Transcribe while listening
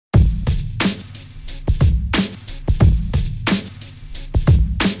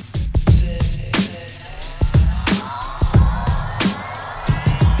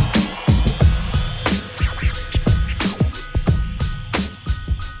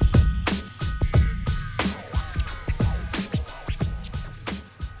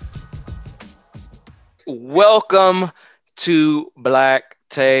Welcome to Black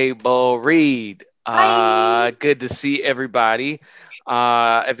Table Read. Hi. Good to see everybody.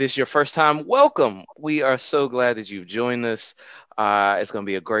 If this is your first time, welcome. We are so glad that you've joined us. It's going to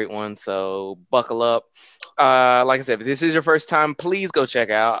be a great one, so buckle up. Like I said, if this is your first time, please go check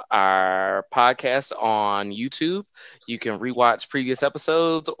out our podcast on YouTube. You can rewatch previous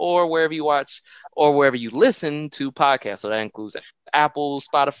episodes or wherever you watch or wherever you listen to podcasts. So that includes Apple,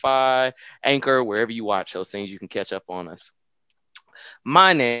 Spotify, Anchor, wherever you watch those things, you can catch up on us.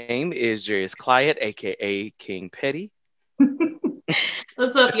 My name is Jarius Clyott, aka King Petty,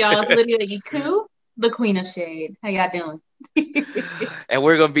 What's up, y'all? It's Lydia Yaku, the Queen of Shade. How y'all doing? and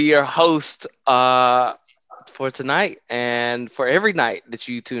we're gonna be your host for tonight and for every night that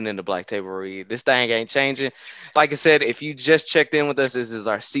you tune into Black Table Read. This thing ain't changing. Like I said, if you just checked in with us, this is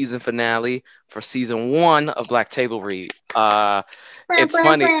our season finale for season one of Black Table Read. Brr, It's brr,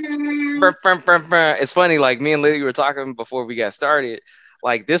 funny. brr. It's funny. Like me and Lydia were talking before we got started.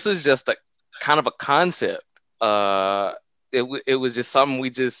 Like this was just a kind of a concept. Uh, it was just something we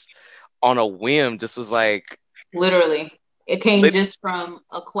just on a whim just was like, Literally, it came lit- just from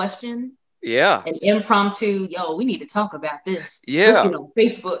a question, yeah, an impromptu. Yo, we need to talk about this. Let's yeah. get on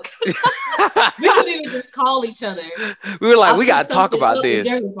Facebook. We couldn't even just call each other. We were like, I'll we put gotta talk something about up, and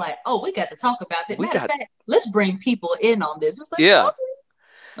Jerry this. was like, "Oh, we got to talk about this." We Matter of got fact, let's bring people in on this. It was like, yeah. okay,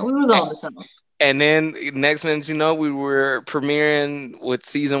 and we was on to something. And then next minute, we were premiering with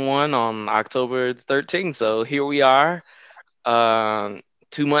season one on October 13th. So here we are, um,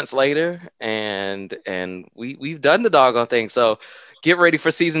 2 months later, and we've done the doggone thing. So get ready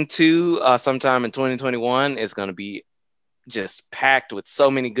for season two, sometime in 2021. It's gonna be just packed with so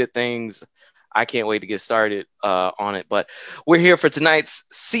many good things. I can't wait to get started on it. But we're here for tonight's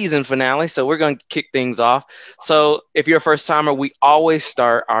season finale, so we're going to kick things off. So if you're a first timer, we always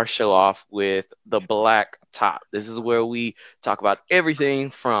start our show off with the Black Top. This is where we talk about everything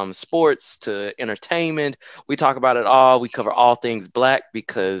from sports to entertainment. We talk about it all. We cover all things black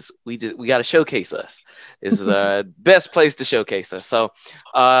because we got to showcase us. This is the best place to showcase us. So,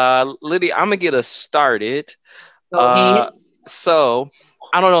 Lydia, I'm gonna get us started. Go ahead. Uh, so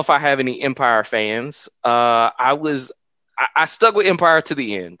I don't know if I have any Empire fans. I stuck with Empire to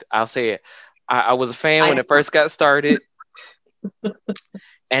the end. I'll say it. I was a fan when I it first got started,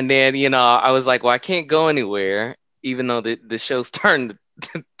 and then I was like, well, I can't go anywhere, even though the show's starting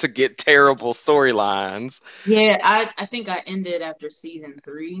to get terrible storylines. Yeah, I think I ended after season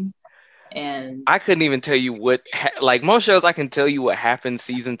three, and I couldn't even tell you like most shows. I can tell you what happened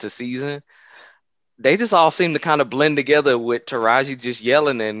season to season. They just all seem to kind of blend together with Taraji just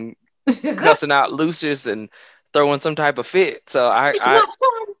yelling and it's cussing out Lucius and throwing some type of fit. So my son.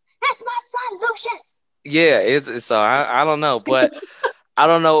 That's my son, Lucius. yeah, I don't know, but I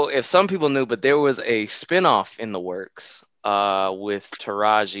don't know if some people knew, but there was a spinoff in the works, with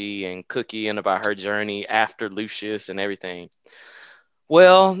Taraji and Cookie and about her journey after Lucius and everything.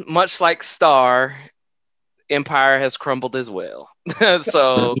 Well, much like Star, Empire has crumbled as well.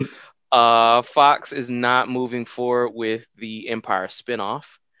 So, Fox is not moving forward with the Empire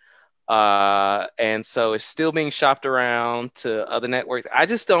spinoff. And so it's still being shopped around to other networks. I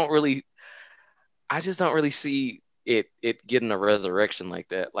just don't really see it getting a resurrection like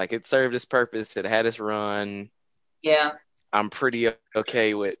that. Like it served its purpose, it had its run. Yeah. I'm pretty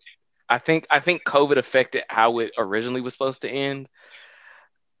okay with. I think COVID affected how it originally was supposed to end.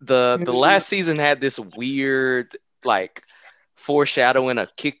 The Mhm. last season had this weird like foreshadowing of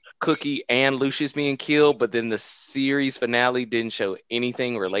Cookie and Lucius being killed, but then the series finale didn't show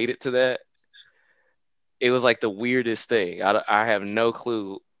anything related to that. It was like the weirdest thing. I have no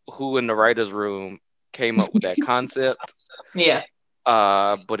clue who in the writers' room came up with that concept. Yeah.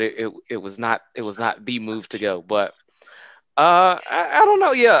 But it was not the move to go. But I don't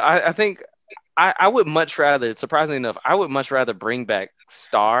know. Yeah, I think I would much rather, surprisingly enough, I would much rather bring back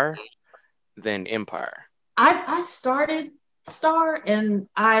Star than Empire. I started Star, and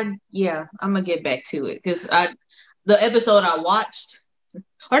I'm gonna get back to it because I the episode I watched,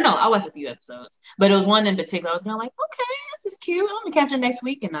 or no, I watched a few episodes, but it was one in particular. I was kind of like, okay, this is cute. I'm gonna catch it next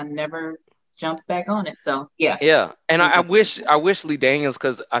week, and I never jumped back on it. So yeah, Yeah, and I'm I jumping back wish to I wish Lee Daniels,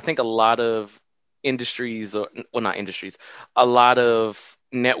 because I think a lot of industries, or well, not industries, a lot of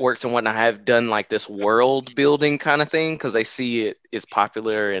networks and whatnot have done like this world building kind of thing because they see it is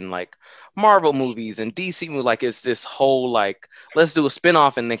popular in like Marvel movies and DC movies. Like it's this whole like let's do a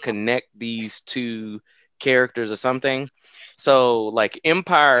spinoff and then connect these two characters or something. So like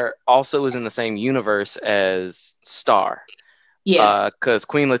Empire also is in the same universe as Star, yeah. because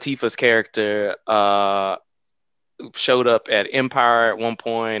Queen Latifah's character showed up at Empire at one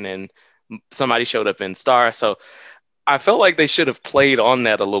point, and somebody showed up in Star. So I felt like they should have played on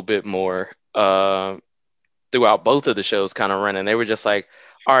that a little bit more throughout both of the shows kind of running. They were just like,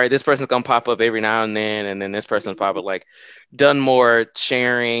 all right, this person's gonna pop up every now and then this person's pop up, like done more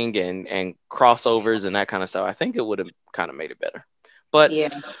sharing and crossovers and that kind of stuff. I think it would have kind of made it better. But Yeah.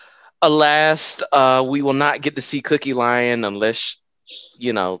 alas, we will not get to see Cookie Lion unless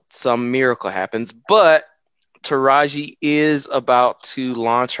some miracle happens. But Taraji is about to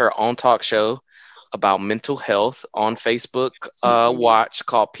launch her own talk show about mental health on Facebook Watch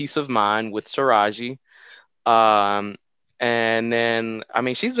called Peace of Mind with Taraji. Um, and then, I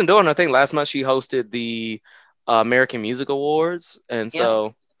mean, she's been doing her thing. Last month, she hosted the American Music Awards, and Yep.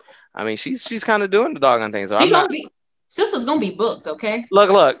 so, I mean, she's kind of doing the doggone thing. So She I'm gonna not. be sister's gonna be booked, okay?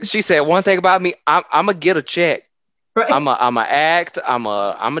 Look. She said one thing about me. I'm gonna get a check. Right. I'm a act. I'm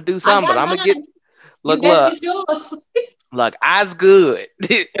a do I something, but got I'm gonna get. mine. You best Look. get yours. Look. I's good.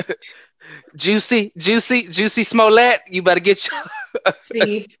 Juicy Smollett. You better get your.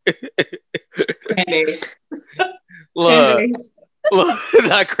 See, cranberries. Look. Cranberries. Look.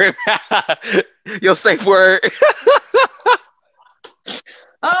 Not crib. Your safe word.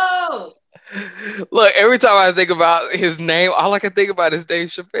 Oh, Look, every time I think about his name, all I can think about is Dave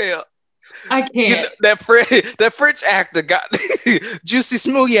Chappelle. I can't. That French actor got Juicy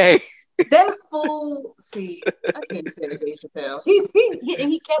Smouye. That fool. See, I can't say the Dave Chappelle.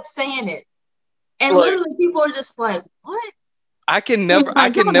 He kept saying it, and Look, literally people are just like, "What?" I can He never was I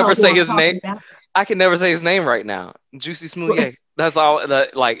like, can "Y'all know never who say I'm his talking name. about." I can never say his name right now. Juicy Smouye. That's all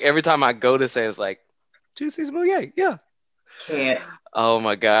like every time I go to say it's like Juicy Smouye. Yeah. Can't. Oh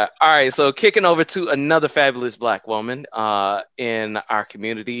my God. All right. So kicking over to another fabulous black woman in our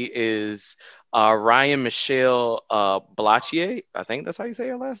community is Ryan Michelle Blachier. I think that's how you say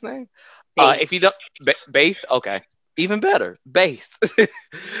her last name. If Face. you don't, Baith, okay, even better, Baith.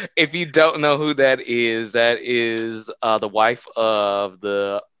 If you don't know who that is the wife of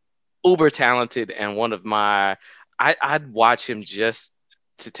the uber talented and one of my. I'd watch him just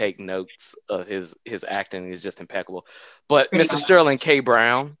to take notes of his acting is just impeccable. But Pretty Mr. much. Sterling K.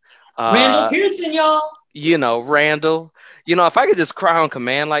 Brown, Randall uh, Pearson, y'all. Randall, if I could just cry on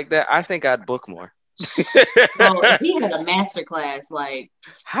command like that, I think I'd book more. Bro, if he had a master class, like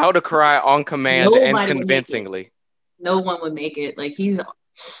How to cry on command and nobody would make it. convincingly. No one would make it. Like he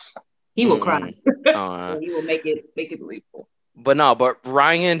will cry. Mm-mm. Uh, He will make it believable. but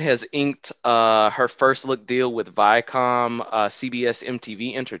Ryan has inked her first look deal with Viacom, CBS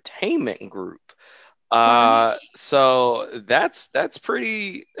MTV Entertainment Group. Right. So that's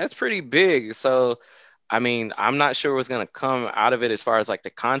pretty big. So I mean, I'm not sure what's gonna come out of it as far as like the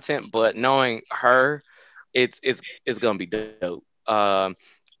content, but knowing her, it's gonna be dope.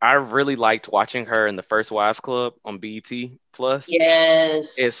 I really liked watching her in the first Wives Club on BET Plus. It's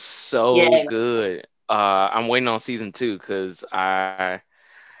Yes. so Yes. good. I'm waiting on season two because I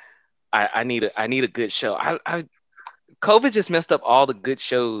need a good show. COVID just messed up all the good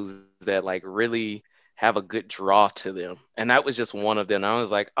shows that like really have a good draw to them, and that was just one of them. I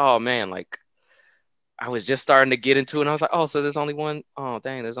was like, oh man, like I was just starting to get into it, and I was like, oh, so there's only one. Oh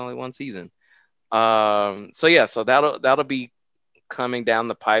dang, there's only one season. So yeah, so that'll be coming down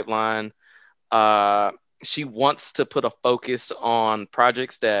the pipeline. Uh, she wants to put a focus on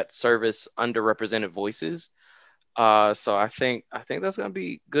projects that service underrepresented voices. So I think that's gonna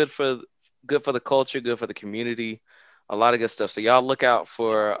be good for the culture, good for the community, a lot of good stuff. So y'all look out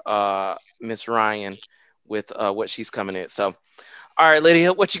for Miss Ryan with what she's coming in. So all right,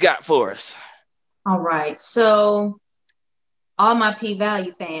 Lydia, what you got for us? All right. So all my P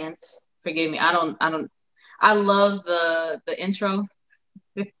Value fans, forgive me. I love the intro.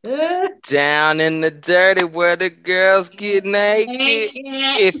 Down in the dirty where the girls get naked.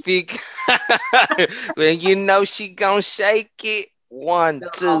 If you when you know she gonna shake it. One,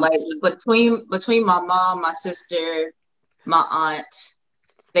 two. Like between my mom, my sister, my aunt,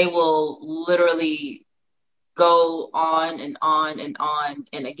 they will literally go on and on and on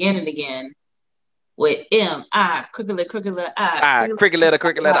and again with M-I, crooked letter I, Cricket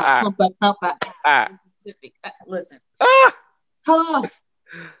letter I. pump I. specific. Listen, Ah! oh,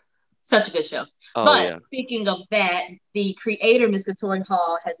 such a good show. Oh But yeah. speaking of that, the creator, Ms. Katori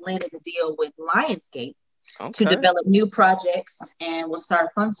Hall, has landed a deal with Lionsgate to Okay. develop new projects and will start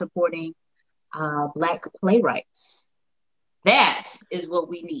fund supporting Black playwrights. That is what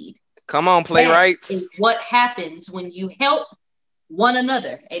we need. Come on, That is playwrights. what happens when you help one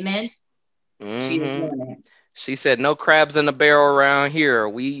another. Amen. She is Hmm. doing that. She said, "No crabs in the barrel around here.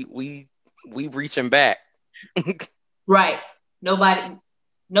 We reaching back." Right. Nobody,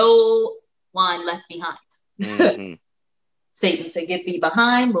 no one left behind. Hmm. Satan said, "Get thee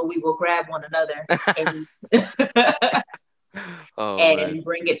behind," but we will grab one another and Oh man. and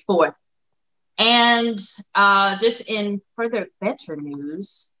bring it forth. And just in further veteran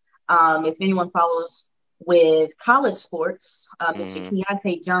news, if anyone follows with college sports, Mr. Hmm.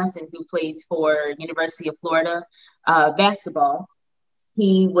 Keontae Johnson, who plays for University of Florida basketball,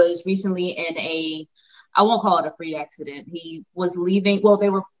 he was recently in a, I won't call it a freak accident. He was leaving, well, they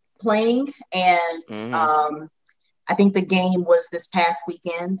were playing, and Hmm. I think the game was this past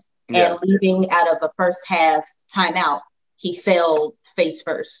weekend, Yeah. and leaving out of a first half timeout, he fell face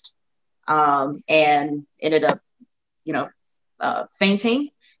first and ended up, you know, fainting.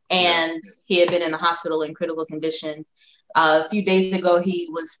 Yeah. And he had been in the hospital in critical condition. A few days ago, he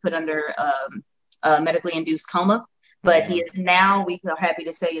was put under a medically induced coma, but he Hmm. is now, we feel happy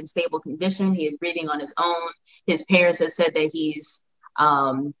to say, in stable condition. He is breathing on his own. His parents have said that he's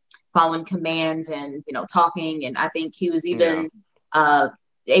um, following commands and, talking. And I think he was Yeah. even uh,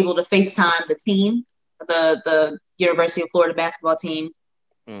 able to FaceTime the team, the University of Florida basketball team.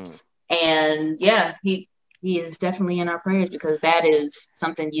 Mm. And yeah, he is definitely in our prayers because that is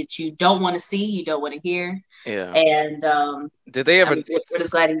something that you don't want to see, you don't want to hear. Yeah. And Did they I ever mean, we're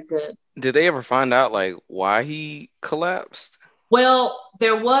just glad he's good. did they ever find out like why he collapsed? Well,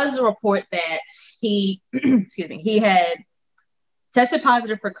 there was a report that he, excuse me, he had tested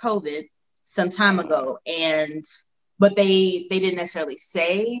positive for COVID some time ago, and but they didn't necessarily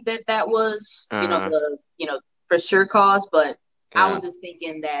say that that was Uh-huh. the for sure cause. But I Yeah. was just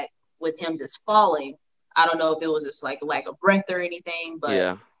thinking that with him just falling, I don't know if it was just like a lack of breath or anything, but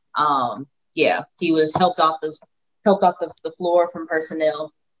Yeah. um yeah, he was helped off the floor from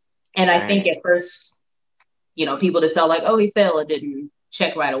personnel, and I think Dang. at first people just felt like, oh, he fell and didn't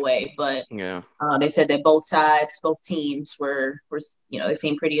check right away, but Yeah. they said that both sides, both teams were they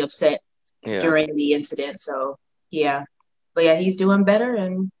seemed pretty upset Yeah. during the incident. So yeah, but yeah, he's doing better,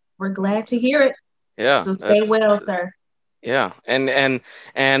 and we're glad to hear it. Yeah. So stay well, sir. Yeah.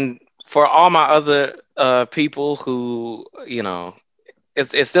 And for all my other people who,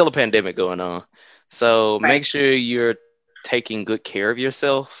 it's still a pandemic going on. So Right. make sure you're taking good care of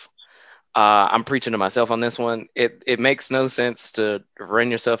yourself. I'm preaching to myself on this one. It makes no sense to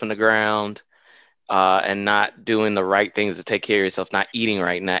run yourself in the ground and not doing the right things to take care of yourself, not eating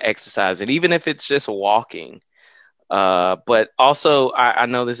right, not exercising, even if it's just walking. But also, I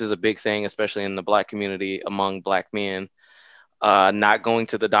know this is a big thing, especially in the Black community among Black men, not going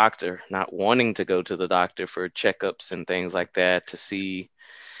to the doctor, not wanting to go to the doctor for checkups and things like that to see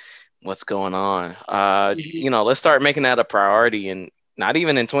what's going on. Mhm. Let's start making that a priority, and not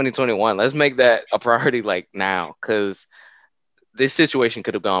even in 2021. Let's make that a priority like now, because this situation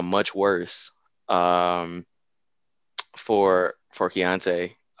could have gone much worse for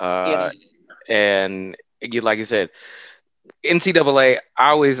Keontae. Yeah. And like you said, NCAA.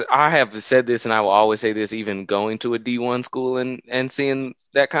 I have said this, and I will always say this, even going to a D1 school and seeing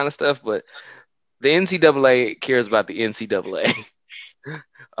that kind of stuff. But the NCAA cares about the NCAA.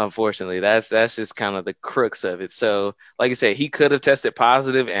 Unfortunately, that's just kind of the crux of it. So, like I said, he could have tested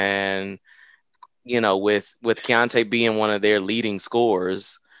positive, and with Keontae being one of their leading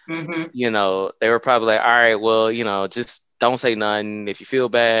scorers, Hmm. they were probably like, all right, well, just don't say nothing if you feel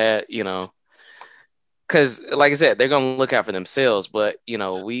bad, because like I said, they're gonna look out for themselves. But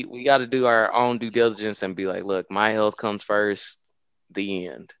we got to do our own due diligence and be like, look, my health comes first. The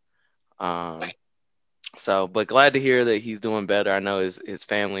end. Um, so, but glad to hear that he's doing better. I know his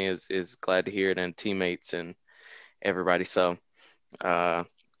family is glad to hear it, and teammates and everybody. So, uh,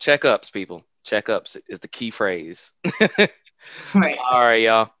 checkups, people. Checkups is the key phrase. Right. All right,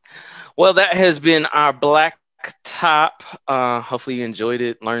 y'all. Well, that has been our Black Top. Hopefully, you enjoyed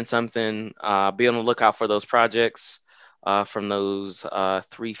it, learned something. Be on the lookout for those projects from those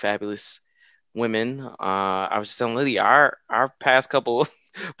three fabulous women. I was just telling Lydia, our past couple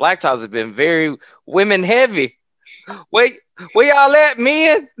Black Tops have been very women heavy. Wait, where y'all at,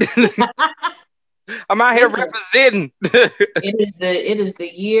 men? I'm out here Listen, representing. it is the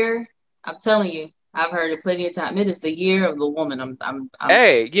year. I'm telling you, I've heard it plenty of time. It is the year of the woman. I'm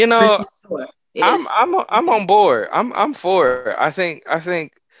Hey, pretty sure it I'm is. I'm I'm on board. I'm for it. I think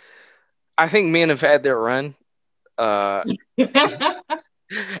men have had their run. Uh,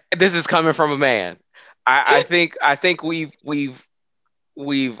 this is coming from a man. I think we've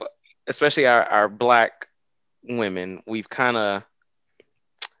especially our black women, we've kind of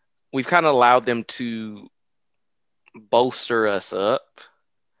allowed them to bolster us up.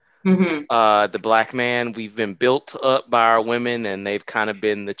 Hmm. The black man, we've been built up by our women, and they've kind of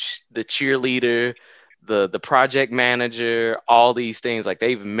been the cheerleader, the project manager, all these things. Like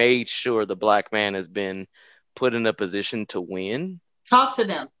they've made sure the black man has been put in a position to win. Talk to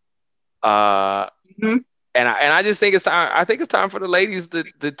them. Uh, Mhm. and I just think it's time. I think it's time for the ladies to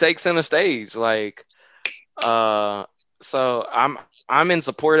take center stage. Like, uh, so I'm in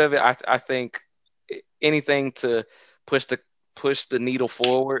support of it. I think anything to push the push the needle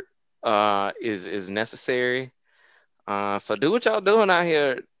forward is necessary. So do what y'all doing out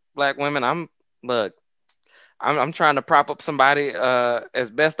here, black women. Look, I'm trying to prop up somebody as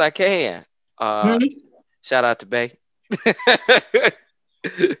best I can. Uh, Mhm. Shout out to Bay.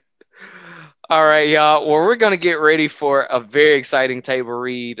 All right, y'all. Well, we're gonna get ready for a very exciting table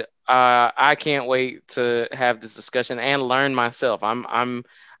read. I can't wait to have this discussion and learn myself. I'm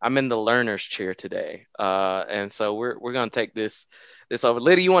in the learner's chair today, and so we're gonna take this over.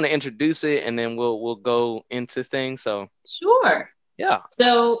 Lydia, you want to introduce it, and then we'll go into things. So Sure. yeah.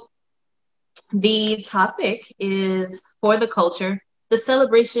 So the topic is for the culture, the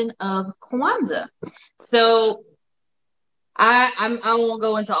celebration of Kwanzaa. So I won't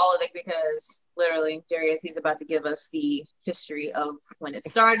go into all of it because literally Darius he's about to give us the history of when it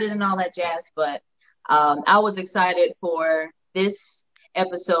started and all that jazz. But I was excited for this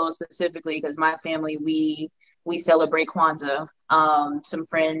episode specifically because my family we celebrate Kwanzaa. Some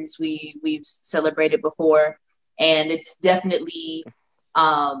friends we've celebrated before, and it's definitely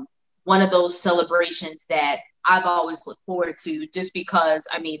um, one of those celebrations that I've always looked forward to. Just because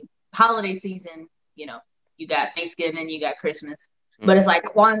I mean, holiday season, you know, you got Thanksgiving, you got Christmas. But it's Mhm. like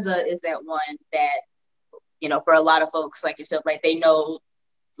Kwanzaa is that one that, for a lot of folks like yourself, like they know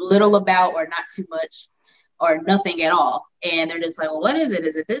little about or not too much or nothing at all. And they're just like, well, what is it?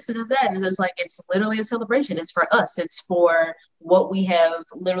 Is it this? Is it that? And it's just like, it's literally a celebration. It's for us. It's for what we have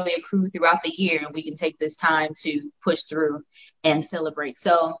literally accrued throughout the year. And we can take this time to push through and celebrate.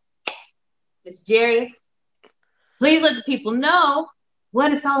 So, Miss Jerry, please let the people know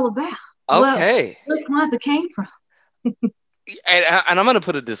what it's all about. Well, Okay. where Kwanzaa came from. And I'm gonna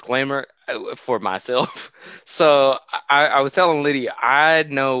put a disclaimer for myself. So I was telling Lydia I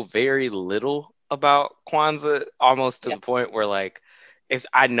know very little about Kwanzaa, almost to Yeah. the point where like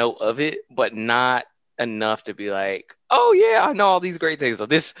I know of it, but not enough to be like, oh yeah, I know all these great things. So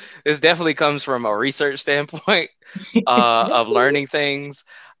this definitely comes from a research standpoint That's of cool. learning things.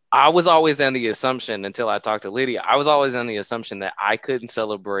 I was always in the assumption until I talked to Lydia. I was always in the assumption that I couldn't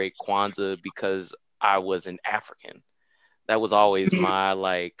celebrate Kwanzaa because I was an African. That was always my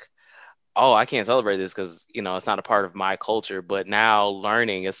like, oh, I can't celebrate this because it's not a part of my culture. But now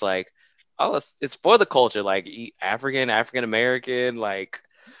learning, it's like, oh, it's for the culture, like African American, like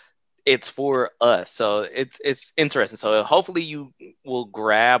it's for us. So it's interesting. So hopefully you will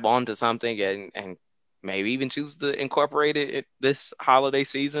grab onto something and maybe even choose to incorporate it this holiday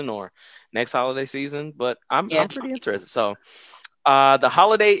season or next holiday season. But Yeah. I'm pretty interested. So the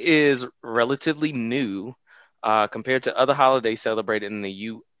holiday is relatively new compared to other holidays celebrated in the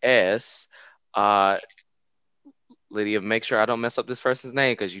U.S. Uh, Lydia, make sure I don't mess up this person's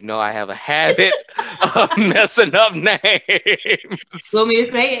name because I have a habit of messing up You names. want me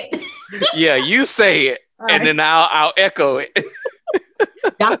to say it? Yeah, you say it, All and right. then I'll echo it.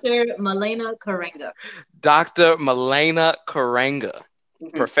 Dr. Malena Karenga. Dr. Malena Karanga,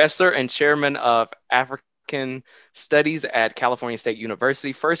 Mhm. professor and chairman of African Studies at California State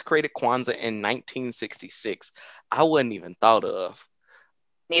University, first created Kwanzaa in 1966. I wasn't even thought of.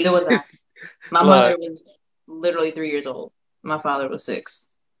 Neither was I. My mother Look, was literally 3 years old. My father was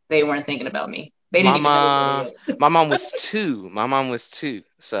 6. They weren't thinking about me. They didn't my even know each other mom, yet. my mom was two. My mom was two.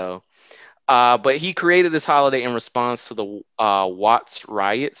 So, but he created this holiday in response to the Watts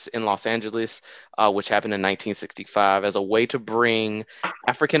riots in Los Angeles, which happened in 1965, as a way to bring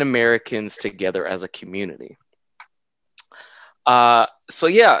African Americans together as a community. So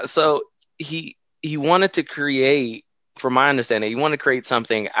yeah, so he wanted to create, from my understanding, he wanted to create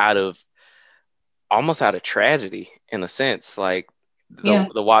something out of almost out of tragedy in a sense, like Yeah.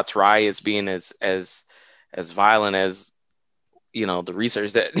 the Watts riots being as violent as the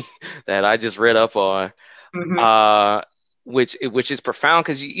research that that I just read up on, Hmm. uh, which is profound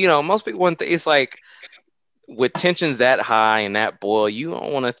because most people want it's like with tensions that high and that boil, you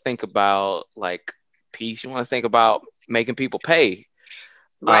don't want to think about like peace. You want to think about making people pay.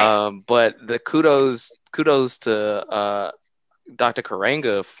 Right. But the kudos to Dr.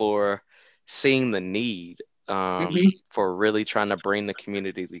 Karanga for seeing the need, Hmm. for really trying to bring the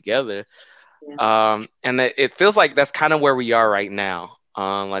community together. Yeah. And it feels like that's kind of where we are right now.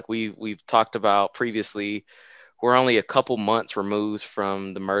 Like we've talked about previously, we're only a couple months removed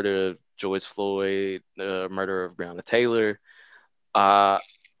from the murder of George Floyd, the murder of Breonna Taylor, uh,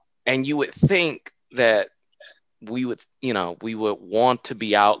 and you would think that we would want to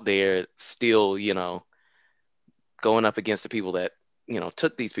be out there still, going up against the people that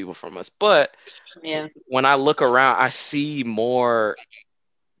took these people from us. But Yeah. when I look around, I see more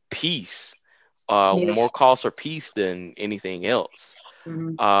peace, Yeah. more calls for peace than anything else.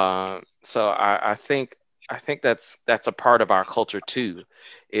 Mhm. So I think that's a part of our culture too.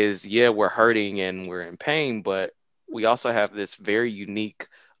 Is yeah, we're hurting and we're in pain, but we also have this very unique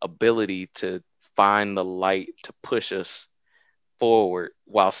ability to find the light to push us forward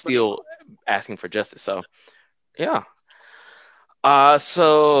while Right. still asking for justice. So yeah.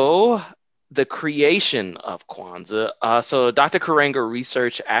 So the creation of Kwanzaa. So Dr. Karenga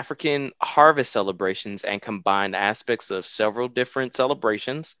researched African harvest celebrations and combined aspects of several different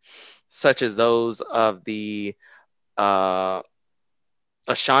celebrations, such as those of the uh,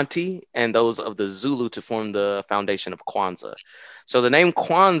 Ashanti and those of the Zulu to form the foundation of Kwanzaa. So the name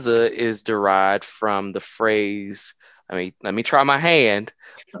Kwanzaa is derived from the phrase. Let me try my hand.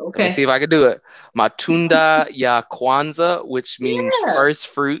 Let me Okay. see if I can do it. Matunda ya Kwanzaa, which means Yeah. first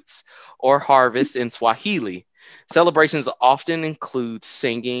fruits or harvest in Swahili. Celebrations often include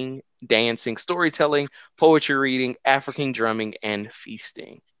singing, dancing, storytelling, poetry reading, African drumming, and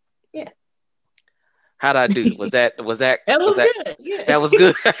feasting. Yeah. How'd I do? That Was was that good. Yeah. that was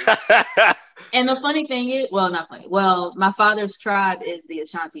good? And the funny thing is, well, not funny. Well, my father's tribe is the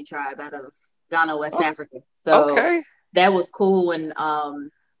Ashanti tribe out of Ghana, West Oh, Africa. So okay. that was cool. And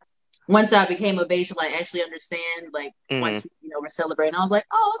once I became of age to like actually understand, like Hmm. once we're celebrating, I was like,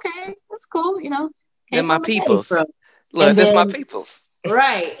 oh, okay, that's cool. They're Came my from my daddy's peoples. bro. Look, And that's my then peoples.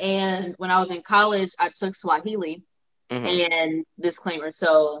 right, and when I was in college, I took Swahili. Hmm. And disclaimer,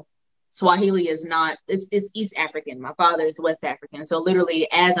 so Swahili is not it's East African. My father is West African. So literally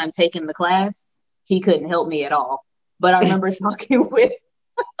as I'm taking the class, he couldn't help me at all. But What's I that? remember talking with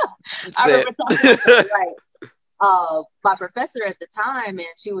right my professor at the time, and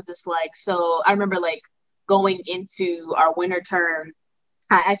she was just like, so I remember like going into our winter term,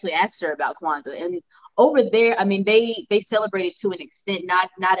 I actually asked her about Kwanzaa. And over there, I mean they celebrated to an extent, not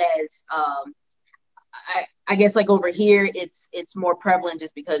as I guess like over here it's more prevalent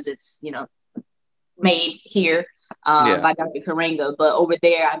just because it's made here Yeah, by Dr. Karenga. But over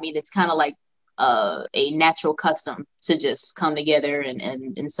there, I mean, it's kind of like a natural custom to just come together and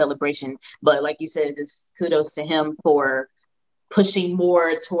in celebration. But like you said, just kudos to him for pushing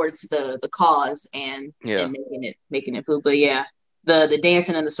more towards the cause and yeah, making it food. But yeah, the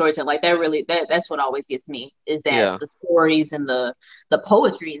dancing and the storytelling, like that really that's what always gets me is that yeah, the stories and the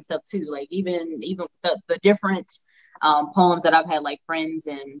poetry and stuff too. Like even the different poems that I've had like friends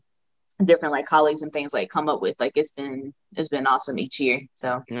and different like colleagues and things like come up with, like it's been awesome each year.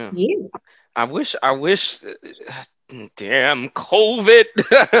 So yeah. yeah. I wish, damn COVID.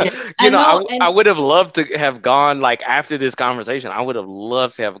 Yeah. I I, know. I And would have loved to have gone like after this conversation. I would have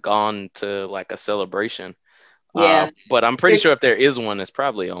loved to have gone to like a celebration. yeah. But I'm pretty sure if there is one, it's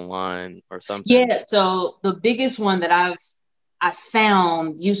probably online or something. Yeah, so the biggest one that I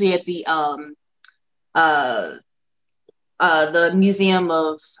found usually at uh the museum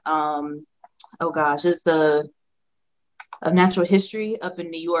of oh gosh, it's the of natural history up in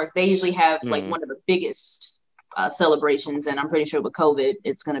New York. They usually have like Mm, one of the biggest celebrations, and I'm pretty sure with COVID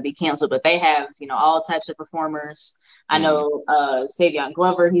it's going to be canceled. But they have all types of performers. I mm, know Savion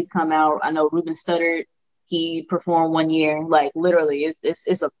Glover, he's come out. I know Ruben Studdard, he performed one year. Like literally,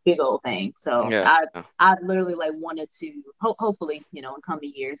 it's a big old thing. So yeah. I literally like wanted to hopefully in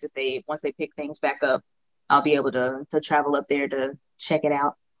coming years if they once they pick things back up, I'll be able to travel up there to check it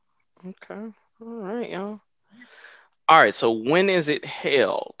out. Okay. All right, y'all. All right, so when is it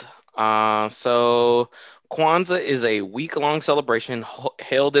held? So Kwanzaa is a week-long celebration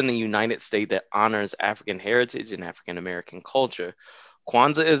held in the United States that honors African heritage and African American culture.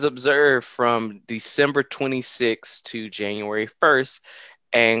 Kwanzaa is observed from December 26th to January 1st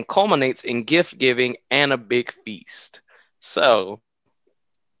and culminates in gift giving and a big feast. So,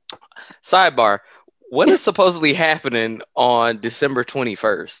 sidebar, what is supposedly happening on December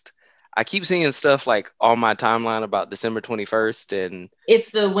 21st? I keep seeing stuff like on my timeline about December 21st and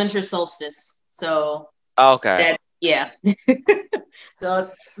It's the winter solstice, so okay. that yeah.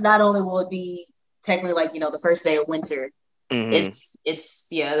 So not only will it be technically like the first day of winter, Hmm. it's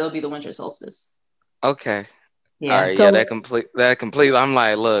yeah, it'll be the winter solstice. Okay. All Yeah. right, yeah, So that complete I'm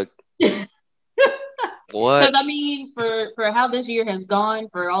like, look, because what? I mean, for how this year has gone,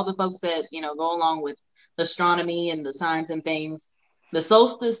 for all the folks that go along with astronomy and the signs and things, the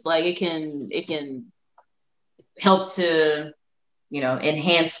solstice like it can help to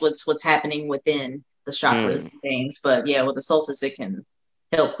enhance what's happening within the chakras Mm, and things. But yeah, with the solstice, it can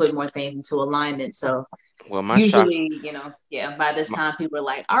help put more things into alignment. So well, my shock usually, yeah, by this my, time people are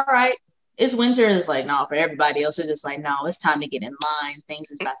like, all right. it's winter. It's like, no, for everybody else, it's just like, no, it's time to get in line.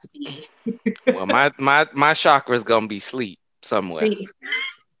 Things is about to be. Well, my chakra's gonna be sleep somewhere. See,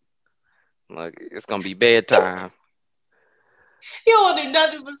 Like it's gonna be bedtime. you don't want to do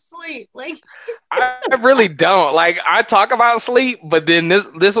nothing but sleep. Like, I really don't. Like I talk about sleep, but then this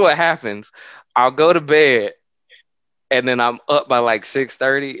is what happens. I'll go to bed and then I'm up by like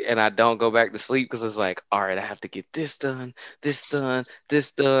 6:30 and I don't go back to sleep because it's like, all right, I have to get this done, this done,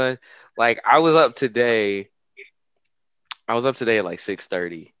 this done. Like I was up today at like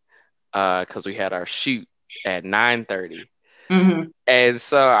 6:30 because we had our shoot at 9:30. mm-hmm. And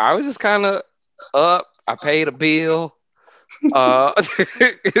so I was just kind of up. I paid a bill. Uh,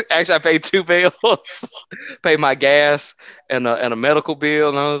 actually, I paid two bills. Paid my gas and a medical bill,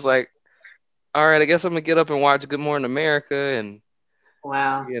 and I was like, all right, I guess I'm gonna get up and watch Good Morning America, and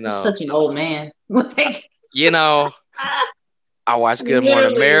Wow, you you're know, such an old man. Like, you know, I watch Good Morning literally,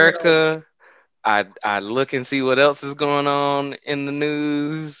 an old man. America. I look and see what else is going on in the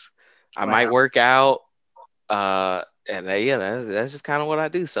news. I might Wow, work out. And yeah, that's just kind of what I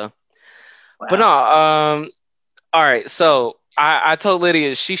do. So, but no, wow. all right. So I told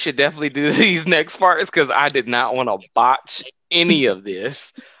Lydia she should definitely do these next parts because I did not want to botch any of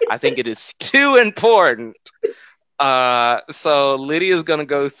this. I think it is too important. So Lydia's gonna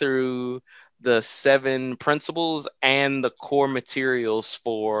go through the 7 principles and the core materials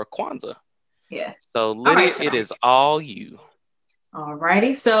for Kwanzaa. Yeah. So All Lydia, right, it so. is all you.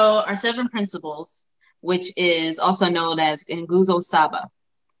 Alrighty. So our 7 principles, which is also known as Nguzo Saba.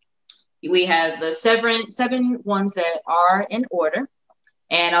 We have the seven ones that are in order,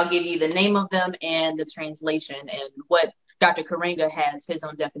 and I'll give you the name of them and the translation and what Dr. Karenga has his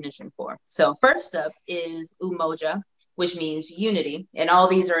own definition for. So first up is Umoja, which means unity, and all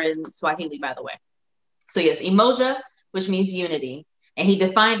these are in Swahili, by the way. So yes, Umoja, which means unity, and he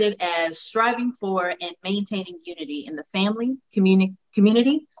defined it as striving for and maintaining unity in the family,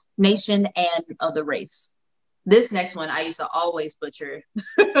 community, nation, and of the race. This next one I used to always butcher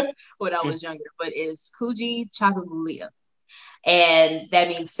when I was younger, but is Kuji Chakagulia, and that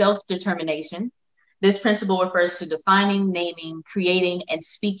means self determination. This principle refers to defining, naming, creating, and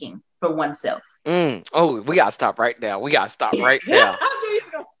speaking for oneself. Oh, we gotta stop right now. We gotta stop right now. I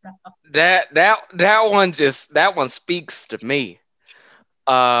That one speaks to me.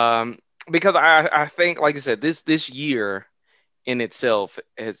 Um, because I think, like I said, this year in itself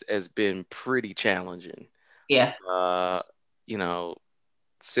has been pretty challenging. Yeah. Uh, you know,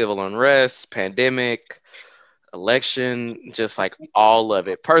 civil unrest, pandemic, election, just like all of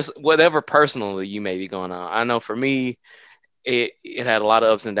it. Whatever personally you may be going on. I know for me, it had a lot of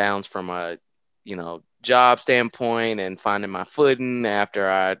ups and downs from a job standpoint and finding my footing after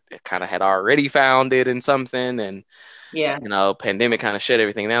I kind of had already found it in something, and Yeah. pandemic kind of shut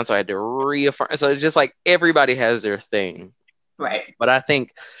everything down, so I had to reaffirm. So it's just like everybody has their thing, Right. but I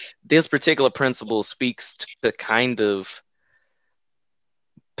think this particular principle speaks to kind of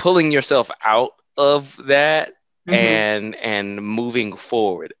pulling yourself out of that Mm-hmm. and moving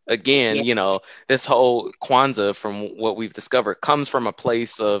forward again. Yeah. This whole Kwanzaa, from what we've discovered, comes from a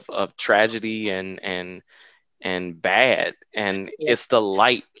place of tragedy and bad, and Yeah. it's the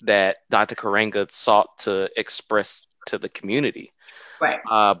light that Dr. Karenga sought to express to the community. Right.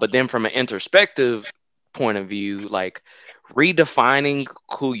 But then from an introspective point of view, like redefining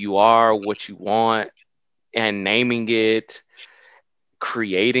who you are, what you want, and naming it,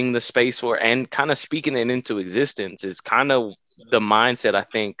 creating the space for, and kind of speaking it into existence is kind of the mindset I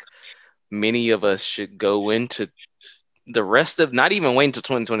think many of us should go into the rest of, not even wait until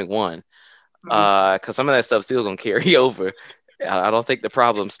 2021, Mm-hmm. because some of that stuff's still gonna carry over. I don't think the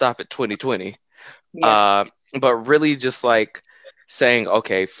problems stop at 2020. Yeah. uh, but really just like saying,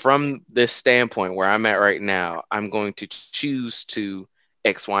 okay, from this standpoint where I'm at right now, I'm going to choose to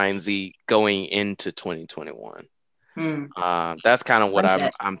X, Y, and Z going into 2021. Mm. That's kind of I what like I'm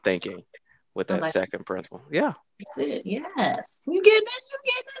that. I'm thinking with I that like second principle. Yeah. that's it. Yes. You getting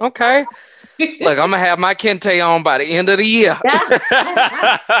it? Okay. You Look, I'm gonna have my kente on by the end of the year. getting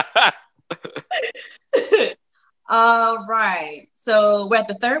it? All right. So we're at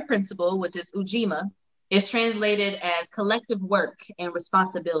the third principle, which is Ujima. It's translated as collective work and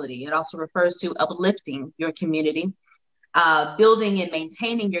responsibility. It also refers to uplifting your community, building and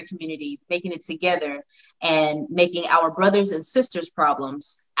maintaining your community, making it together, and making our brothers and sisters'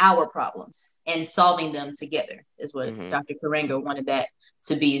 problems our problems and solving them together is what Hmm. Dr. Karenga wanted that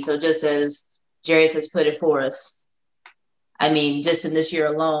to be. So just as Jared has put it for us, I mean, just in this year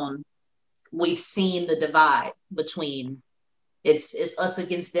alone, we've seen the divide between it's us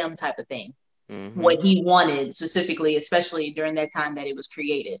against them type of thing. Hmm. What he wanted specifically, especially during that time that it was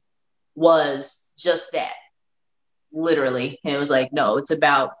created. was just that, literally. And it was like, no, it's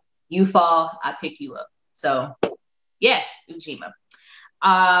about you fall, I pick you up. So yes, Ujima.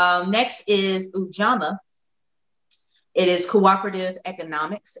 Next is Ujama. It is cooperative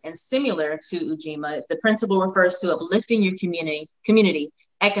economics, and similar to Ujima, the principle refers to uplifting your community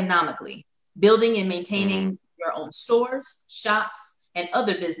economically, building and Mm. maintaining your own stores, shops, and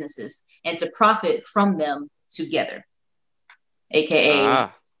other businesses, and to profit from them together, aka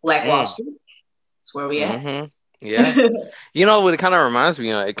Ah. Black Wall Mm. Street. That's where we at. Mm-hmm. Yeah. You know what it kind of reminds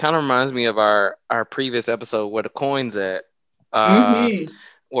me of? It kind of reminds me of our previous episode where the coins at. Uh, Mm-hmm.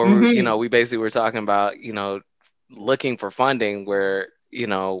 where Mm-hmm. we basically were talking about looking for funding where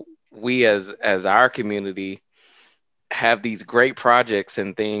we as our community have these great projects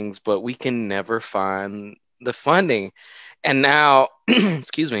and things, but we can never find the funding. And now,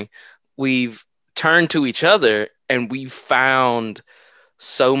 excuse me, we've turned to each other and we've found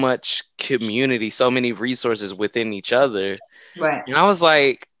so much community, so many resources within each other. Right. And I was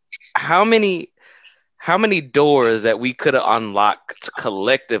like, how many doors that we could have unlocked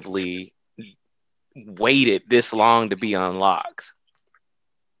collectively waited this long to be unlocked?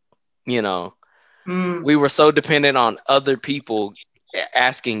 You know, Mm, we were so dependent on other people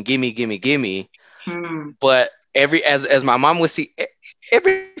asking, "Gimme, gimme, gimme." mm, But as my mom would see,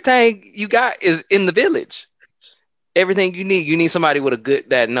 everything you got is in the village. Everything you need. You need somebody with a good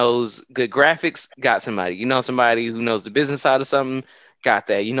that knows good graphics, got somebody. You know somebody who knows the business side of something, got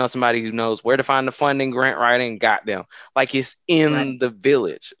that. You know somebody who knows where to find the funding, grant writing, got them. Like it's right. in the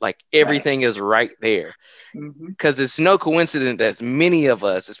village. Like Right. everything is right there. Mm-hmm. Because it's no coincidence that many of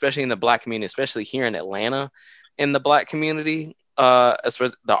us, especially in the Black community, especially here in Atlanta, in the Black community,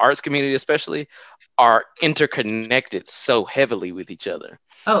 the arts community especially, are interconnected so heavily with each other.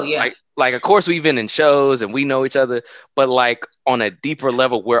 Oh yeah. Like of course we've been in shows and we know each other, but like on a deeper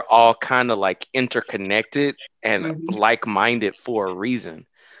level, we're all kind of like interconnected and Mm-hmm. like-minded for a reason.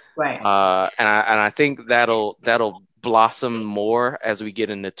 Right. And I think that'll blossom more as we get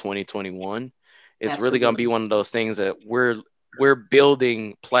into 2021. It's really gonna be Absolutely. one of those things that we're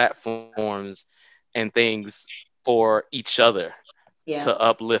building platforms and things for each other Yeah. to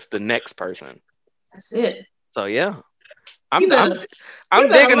uplift the next person. That's it. So yeah, I'm You I'm better you I'm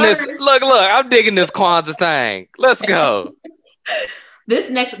better digging this. learn. Look, I'm digging this Kwanzaa thing. Let's go. This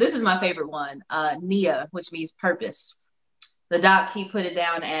is my favorite one. Nia, which means purpose. The doc, he put it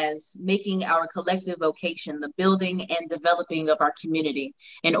down as making our collective vocation the building and developing of our community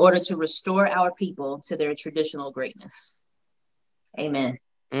in order to restore our people to their traditional greatness. Amen.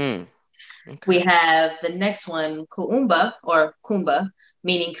 Mm, We okay. have the next one, Kuumba or Kumba,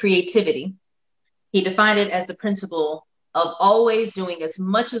 meaning creativity. He defined it as the principle of always doing as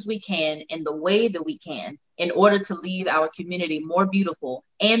much as we can in the way that we can in order to leave our community more beautiful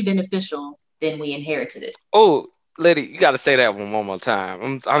and beneficial than we inherited it. Oh, Letty, you got to say that one more time.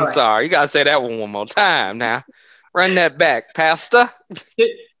 All I'm right. sorry. You got to say that one more time now. Run that back, Pastor.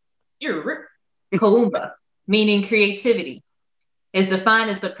 You're Kaumba, meaning creativity, is defined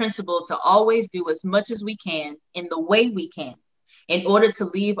as the principle to always do as much as we can in the way we can in order to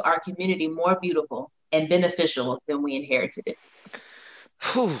leave our community more beautiful and beneficial than we inherited it.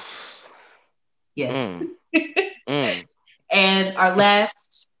 Whew. Yes. Mm, mm. And our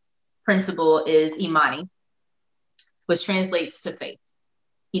last principle is Imani, which translates to faith.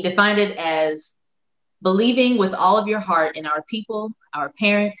 He defined it as believing with all of your heart in our people, our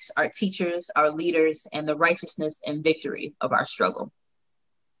parents, our teachers, our leaders, and the righteousness and victory of our struggle.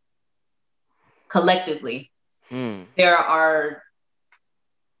 Collectively, Hmm. there are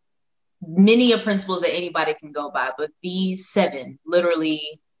many of principles that anybody can go by, but these seven literally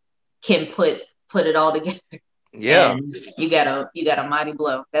can put it all together. Yeah. And you got a mighty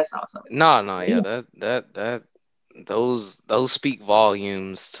blow. That's awesome. No, no, yeah. That those speak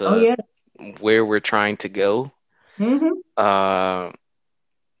volumes Oh to yeah. where we're trying to go. Mm-hmm. Uh,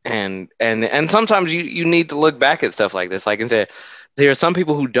 and sometimes you need to look back at stuff like this. Like I said, there are some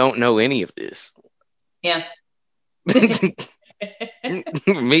people who don't know any of this. Yeah.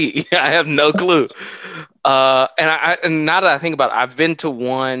 Me, I have no clue. And now that I think about it, I've been to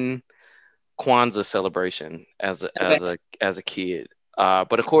one Kwanzaa celebration Okay. as a kid.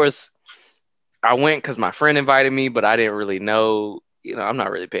 But of course, I went because my friend invited me, but I didn't really know. I'm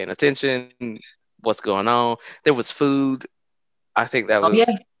not really paying attention. What's going on? There was food. I think Oh yeah.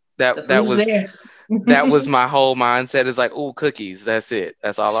 The that food's was there. my whole mindset. Is like, oh, cookies. That's it.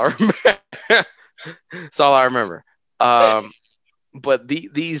 That's all I remember. That's all I remember. Um, but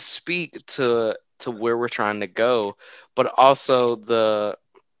these speak to where we're trying to go, but also the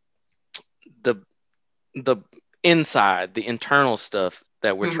the inside, the internal stuff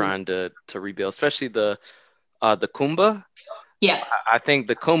that we're Hmm. trying to rebuild, especially the Kumba. Yeah, I think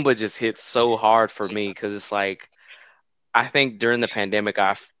the Kumba just hits so hard for me because it's like I think during the pandemic,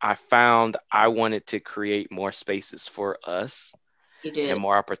 I found I wanted to create more spaces for us you and did.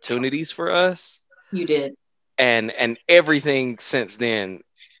 more opportunities for us, You did. and everything since then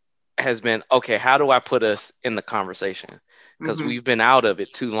has been okay. How do I put us in the conversation? Because Hmm. we've been out of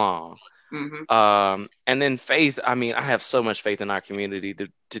it too long. Hmm. And then faith. I mean, I have so much faith in our community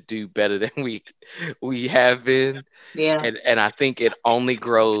to do better than we have been, Yeah, and I think it only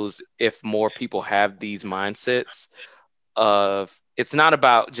grows if more people have these mindsets of it's not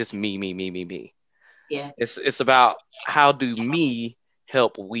about just me, me, me, me, me. yeah. It's about how do me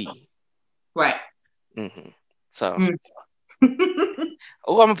help we. Right. hmm So, Mm.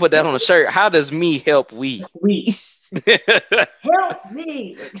 oh, I'm gonna put that on a shirt. How does me help we? We help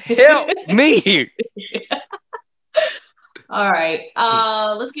me. Help me. All right.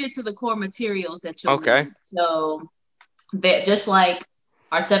 Let's get to the core materials that you'll Okay. need. So that just like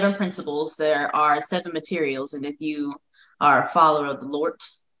our seven principles, there are seven materials, and if you are a follower of the Lord,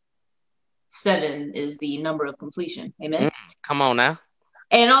 seven is the number of completion. Amen. Mm, come on now.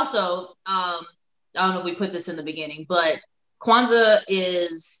 And also, I don't know if we put this in the beginning, but Kwanzaa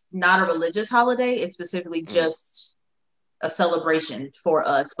is not a religious holiday. It's specifically Mm, just a celebration for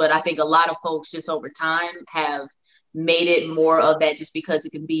us. But I think a lot of folks just over time have made it more of that just because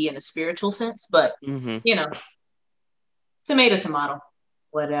it can be in a spiritual sense. But hmm you know, tomato, tomato,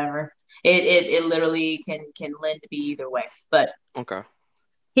 whatever. It literally can lend to be either way. But Okay.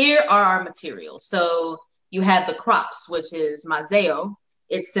 here are our materials. So you have the crops, which is mazeo.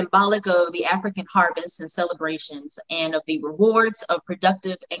 It's symbolic of the African harvests and celebrations and of the rewards of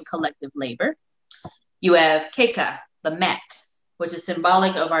productive and collective labor. You have keka, the mat, which is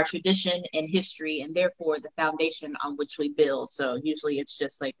symbolic of our tradition and history and therefore the foundation on which we build. So usually it's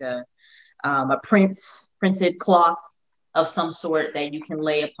just like a printed cloth of some sort that you can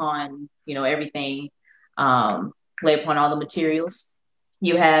lay upon, everything, um, lay upon all the materials.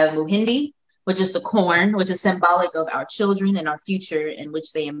 You have muhindi, which is the corn, which is symbolic of our children and our future in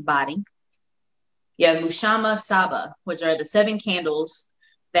which they embody. You have mushama saba, which are the seven candles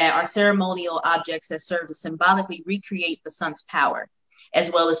that are ceremonial objects that serve to symbolically recreate the sun's power,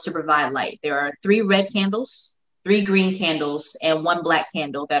 as well as to provide light. There are three red candles, three green candles, and one black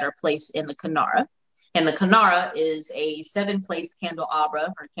candle that are placed in the kanara. And the kanara is a seven-place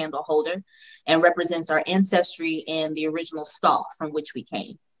candelabra or candle holder and represents our ancestry and the original stalk from which we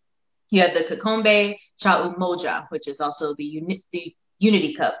came. You have the kakombe cha umoja, which is also the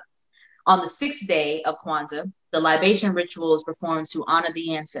unity cup. On the sixth day of Kwanzaa, the libation ritual is performed to honor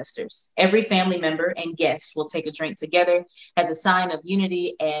the ancestors. Every family member and guest will take a drink together as a sign of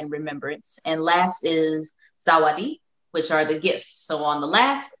unity and remembrance. And last is zawadi, which are the gifts. So on the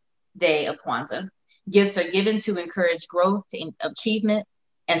last day of Kwanzaa, gifts are given to encourage growth and achievement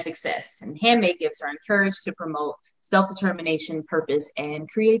and success. And handmade gifts are encouraged to promote self-determination, purpose, and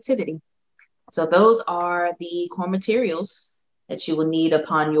creativity. So those are the core materials that you will need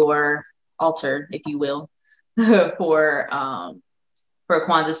upon your altar, if you will, for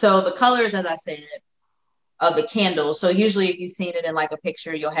Kwanzaa. So the colors, as I said, of the candles. So usually, if you've seen it in like a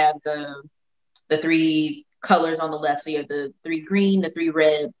picture, you'll have the three colors on the left. So you have the three green, the three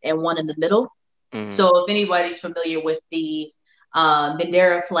red, and one in the middle. hmm So if anybody's familiar with the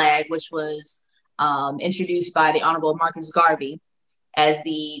Bandera flag, which was introduced by the Honorable Marcus Garvey as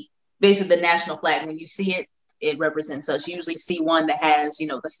the basically the national flag. When you see it, it represents us. You usually see one that has,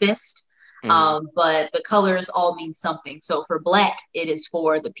 the fist, hmm but the colors all mean something. So for black, it is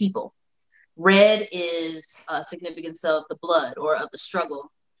for the people. Red is significance of the blood or of the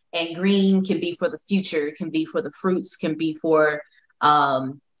struggle, and green can be for the future, can be for the fruits, can be for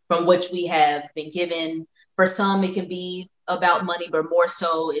from which we have been given. For some, it can be about money, but more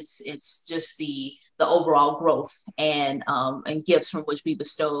so, it's just the overall growth and gifts from which we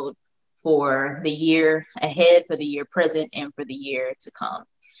bestowed for the year ahead, for the year present, and for the year to come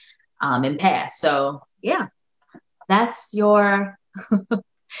and past. So yeah, that's your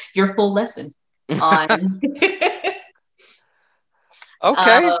full lesson on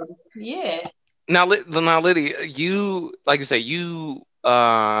Okay. yeah. Now, Lydia, you like you say,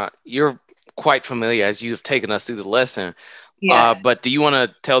 you're quite familiar as you have taken us through the lesson. Yeah. But do you want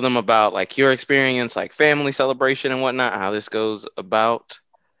to tell them about like your experience, like family celebration and whatnot, how this goes about?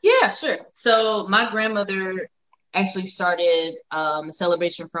 Yeah, sure. So my grandmother actually started a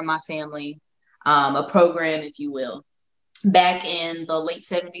celebration for my family, a program, if you will, back in the late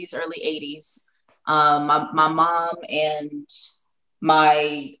 70s, early 80s. My mom and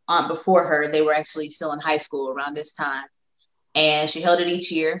my aunt before her, they were actually still in high school around this time, and she held it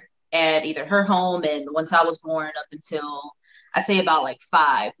each year at either her home, and once I was born up until I say about like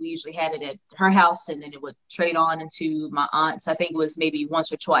 5, we usually had it at her house, and then it would trade on into my aunt's. I think it was maybe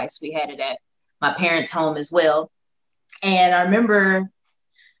once or twice we had it at my parents' home as well. And I remember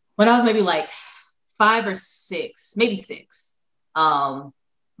when I was maybe like 5 or 6, maybe 6, um,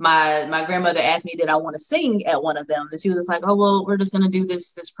 my grandmother asked me did I want to sing at one of them, and she was like, "Oh well, we're just gonna do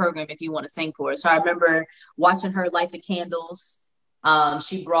this program if you want to sing for us." So I remember watching her light the candles.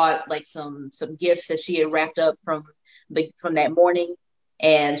 She brought like some gifts that she had wrapped up from that morning,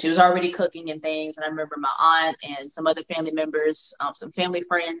 and she was already cooking and things. And I remember my aunt and some other family members, some family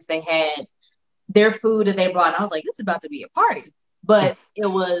friends, they had their food that they brought. And I was like, "This is about to be a party," but it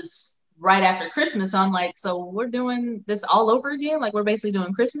was right after Christmas. So I'm like, so we're doing this all over again? Like we're basically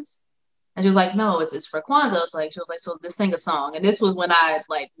doing Christmas? And she was like, no, it's for Kwanzaa. She was like, so just sing a song. And this was when I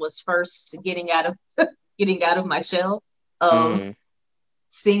like was first getting out of my shell of Mm.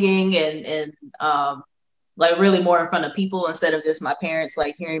 singing and like really more in front of people instead of just my parents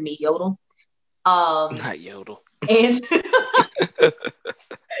like hearing me yodel. Um Not yodel. and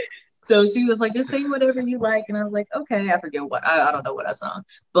So she was like, just sing whatever you like. And I was like, okay, I forget I don't know what I sung.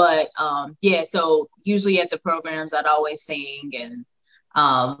 But yeah, so usually at the programs I'd always sing. And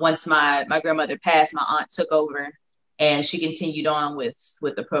once my grandmother passed, my aunt took over and she continued on with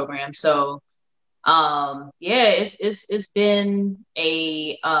the program. So yeah, it's been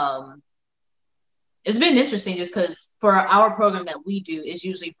it's been interesting just because for our program that we do is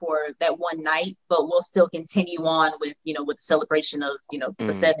usually for that one night, but we'll still continue on with, with the celebration of, the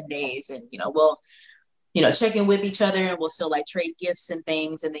Mm. 7 days. And, we'll, check in with each other and we'll still like trade gifts and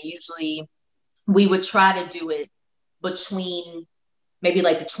things. And then usually we would try to do it between maybe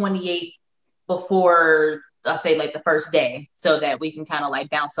like the 28th before I say like the first day so that we can kind of like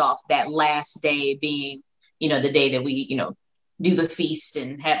bounce off that last day being, the day that we, do the feast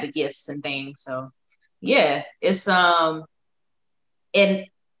and have the gifts and things. So yeah, it's and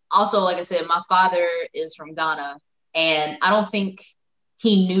also like I said, my father is from Ghana, and I don't think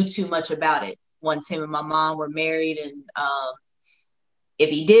he knew too much about it once him and my mom were married. And if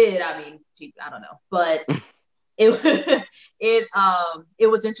he did, I mean, I don't know, but it it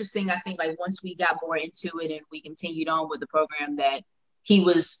was interesting. I think like once we got more into it and we continued on with the program, that he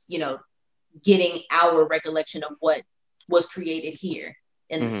was, getting our recollection of what was created here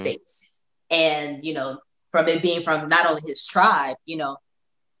in the Mm-hmm. States. And, from it being from not only his tribe,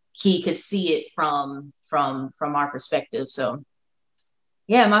 he could see it from our perspective. So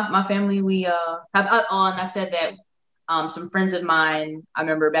yeah, my family, we have and I said that some friends of mine, I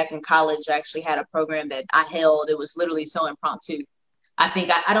remember back in college, I actually had a program that I held. It was literally so impromptu. I think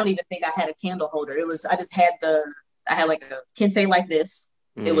I don't even think I had a candle holder. I just had I had like a kente like this.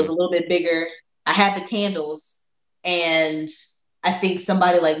 It was Mm. a little bit bigger. I had the candles, and I think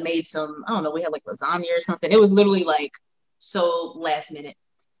somebody like made some, I don't know, we had like lasagna or something. It was literally like so last minute.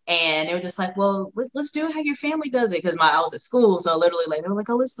 And they were just like, well, let's do it how your family does it. Because I was at school. So literally like, they were like,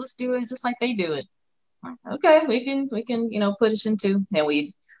 oh, let's do it just like they do it. Okay, we can, put us into. And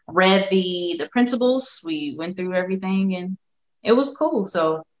we read the principles. We went through everything and it was cool.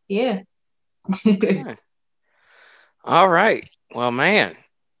 So yeah. Okay. All right. Well, man,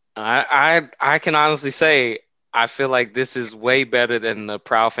 I can honestly say I feel like this is way better than the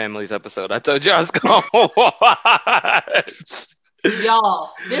Proud Families episode I told you I was going to watch.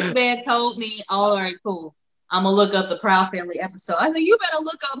 Y'all, this man told me, all right, cool. I'm gonna look up the Proud Family episode. I said, you better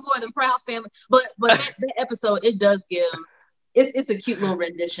look up more than Proud Family. But that episode, it does give it's a cute little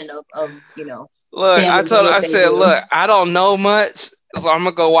rendition of Look, families and what I they said, do. look, I don't know much, so I'm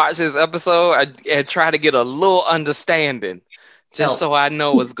gonna go watch this episode and try to get a little understanding, just Help. so I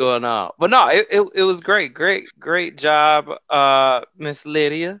know what's going on. But no, it was great, great job, Miss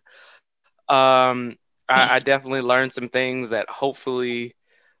Lydia. Um, I Thank you. definitely learned some things that hopefully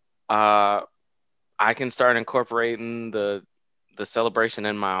uh I can start incorporating the celebration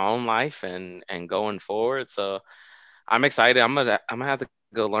in my own life and going forward. So I'm excited. I'm gonna have to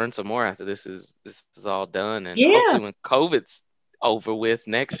go learn some more after this is all done, and hopefully when Yeah. COVID's over with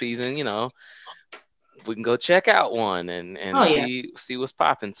next season, we can go check out one and Oh yeah. see what's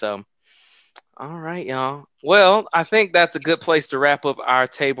popping. So all right, y'all. Well, I think that's a good place to wrap up our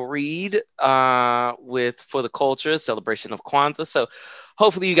table read with for the culture celebration of Kwanzaa. So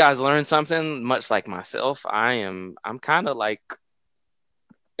hopefully you guys learned something. Much like myself, I'm kind of like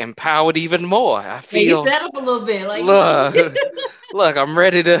empowered even more. I Yeah, you feel set up a little bit, like look, I'm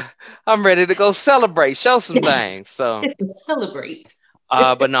ready to go celebrate, show some things. So it's to celebrate.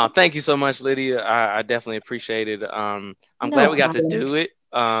 But no, thank you so much, Lydia. I definitely appreciate it. I'm glad No we got to problem. do it.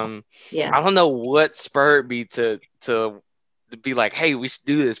 Yeah. I don't know what spurred me to be like, hey, we should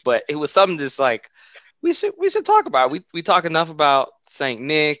do this, but it was something just like we should talk about. We talk enough about Saint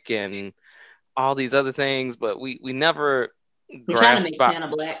Nick and all these other things, but we never They're trying to grasp make about, Santa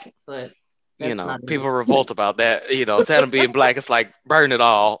black, but that's not people enough. revolt about that. Santa being black, it's like burn it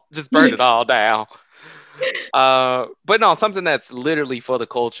all, just burn it all down. But no, something that's literally for the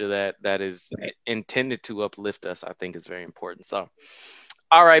culture that is Right. intended to uplift us, I think is very important. So,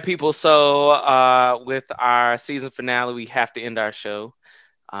 all right, people. So, with our season finale, we have to end our show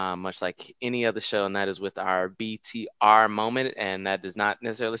much like any other show, and that is with our BTR moment. And that does not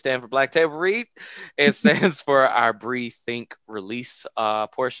necessarily stand for Black Table Read. It stands for our Breathe, Think, Release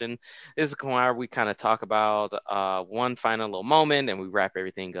portion. This is where we kind of talk about one final little moment and we wrap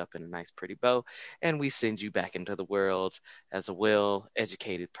everything up in a nice, pretty bow. And we send you back into the world as a well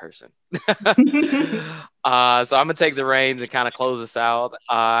educated person. So I'm going to take the reins and kind of close this out.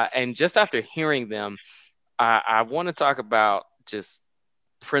 And just after hearing them, I want to talk about just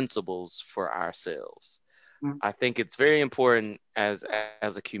principles for ourselves. I think it's very important as a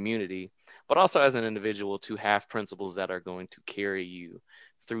community, but also as an individual to have principles that are going to carry you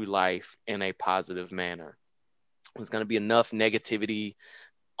through life in a positive manner. There's going to be enough negativity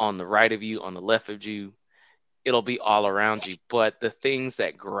on the right of you, on the left of you. It'll be all around you, but the things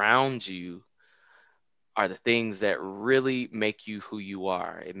that ground you are the things that really make you who you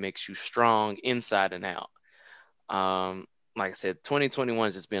are. It makes you strong inside and out. Um, like I said, 2021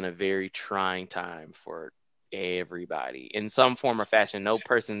 has just been a very trying time for everybody in some form or fashion. No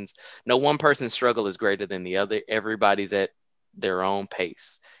one person's struggle is greater than the other. Everybody's at their own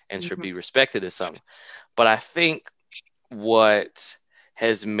pace and should Mhm. be respected as some. But I think what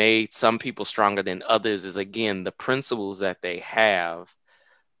has made some people stronger than others is again the principles that they have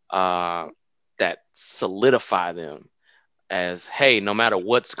uh, that solidify them as, hey, no matter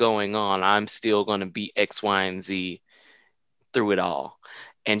what's going on, I'm still going to be X, Y, and Z through it all.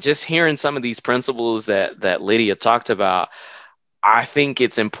 And just hearing some of these principles that Lydia talked about, I think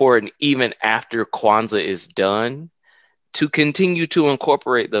it's important even after Kwanzaa is done to continue to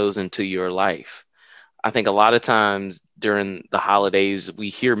incorporate those into your life. I think a lot of times during the holidays, we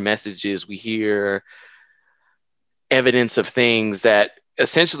hear messages, we hear evidence of things that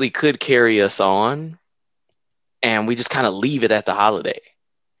essentially could carry us on, and we just kind of leave it at the holiday.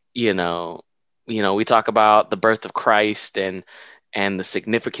 You know, we talk about the birth of Christ and the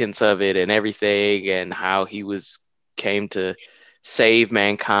significance of it and everything and how he was came to save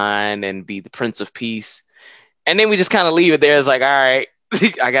mankind and be the Prince of Peace. And then we just kind of leave it there. It's like, all right,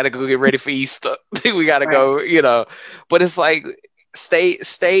 I gotta go get ready for Easter. We gotta Right. go. But it's like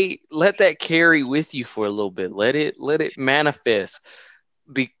let that carry with you for a little bit. Let it manifest.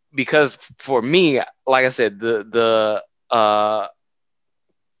 Because for me, like I said,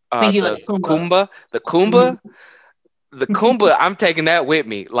 Think you the like Kumba. Kumba, the Kumba, Mhm. the Kumba, I'm taking that with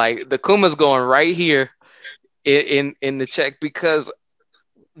me. Like the Kumba's going right here in the check because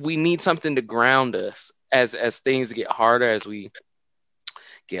we need something to ground us as things get harder, as we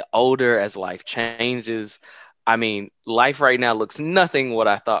get older, as life changes. I mean, life right now looks nothing what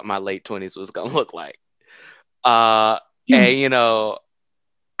I thought my late 20s was gonna look like. Uh, and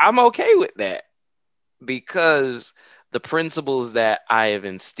I'm okay with that because the principles that I have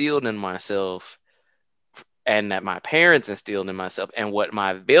instilled in myself and that my parents instilled in myself and what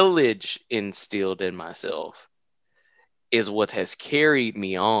my village instilled in myself is what has carried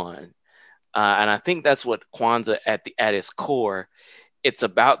me on. And I think that's what Kwanzaa at its core, it's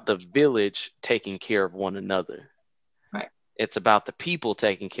about the village taking care of one another. Right. It's about the people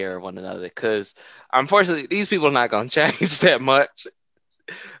taking care of one another because unfortunately these people are not going to change that much.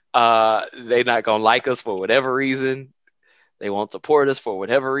 They're not going to like us for whatever reason. They won't support us for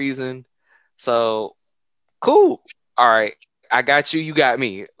whatever reason. So cool. All right. I got you. You got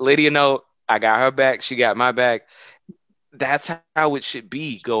me. Lydia, know I got her back. She got my back. That's how it should be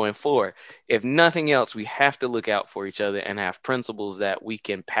going forward. If nothing else, we have to look out for each other and have principles that we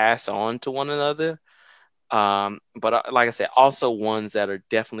can pass on to one another. But like I said, also ones that are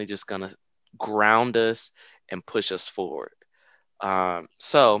definitely just going to ground us and push us forward.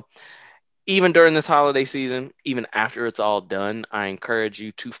 So, even during this holiday season, even after it's all done, I encourage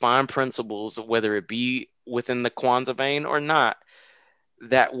you to find principles, whether it be within the Kwanzaa vein or not,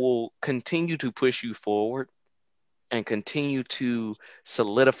 that will continue to push you forward and continue to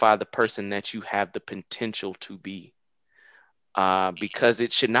solidify the person that you have the potential to be. Because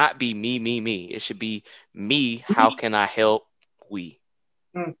it should not be me, me, me. It should be me. How can I help we?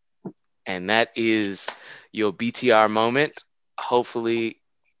 Mm. And that is your BTR moment. hopefully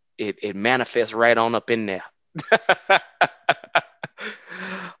it manifests right on up in there.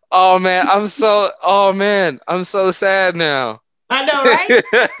 Oh man, I'm so sad now. I know,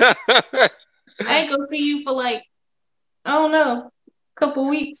 right? I ain't gonna see you for like, I don't know, a couple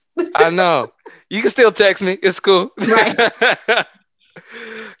weeks. I know. You can still text me. It's cool. Right.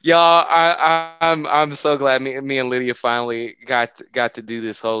 Y'all, I'm so glad me and Lydia finally got to do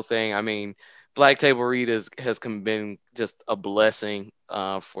this whole thing. I mean, Black Table Read been just a blessing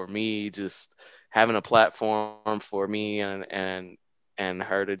for me, just having a platform for me and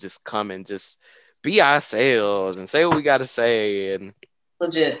her to just come and just be ourselves and say what we got to say and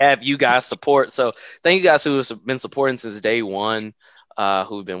Legit. have you guys support. So thank you guys who have been supporting since day one,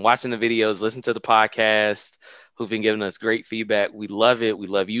 who've been watching the videos, listen to the podcast, who've been giving us great feedback. We love it. We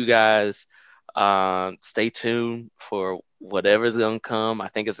love you guys. Stay tuned for whatever's gonna come. I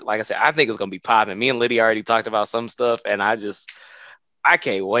think it's like I said, I think it's gonna be popping. Me and Lydia already talked about some stuff, and I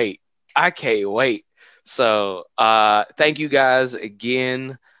can't wait. I can't wait. So thank you guys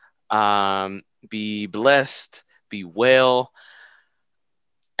again. Be blessed, be well.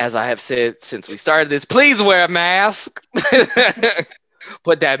 As I have said since we started this, please wear a mask.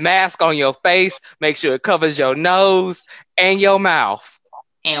 Put that mask on your face. Make sure it covers your nose and your mouth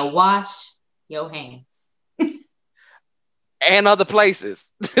And wash your hands. and other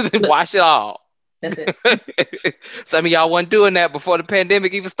places. But Wash it all. that's it. Some of y'all weren't doing that before the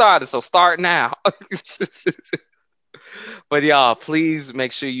pandemic even started, so start now. But y'all, please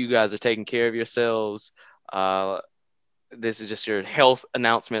make sure you guys are taking care of yourselves. Uh, this is just your health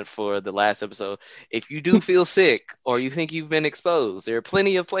announcement for the last episode. If you do feel sick or you think you've been exposed, there are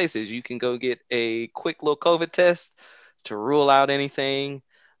plenty of places you can go get a quick little COVID test to rule out anything.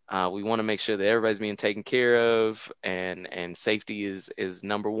 We want to make sure that everybody's being taken care of and safety is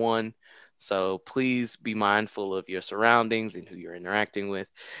number one. So please be mindful of your surroundings and who you're interacting with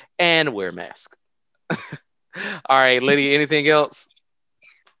and wear a mask. All right, Lydia, anything else?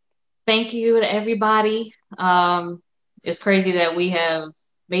 Thank you to everybody. It's crazy that we have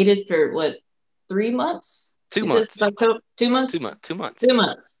made it for what, 3 months? Two You said months. it's like 2 months? 2 months. 2 months. 2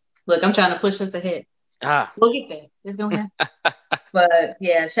 months. Look, I'm trying to push us ahead. Ah, We'll get there. It's gonna happen. But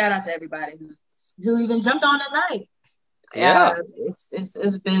yeah, shout out to everybody who even jumped on tonight. yeah.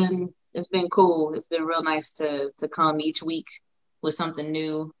 It's been cool. It's been real nice to come each week with something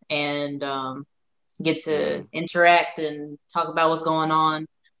new and get to Mm. interact and talk about what's going on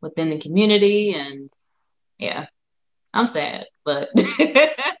within the community. And yeah, I'm sad, but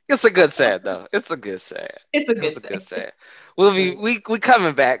It's a good sad though. It's a good sad. it's a good It's a sad. good sad. We'll be So, we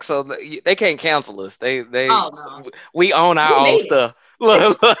coming back, so they can't cancel us. They oh no, we own our we own made it. stuff.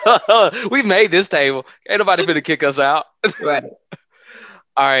 Look, look, we made this table. Ain't nobody finna kick us out. Right.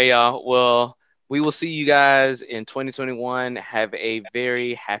 All right, y'all. Well, we will see you guys in 2021. Have a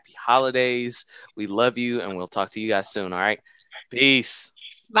very happy holidays. We love you, and we'll talk to you guys soon. All right. Peace.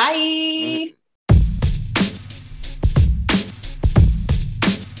 Bye.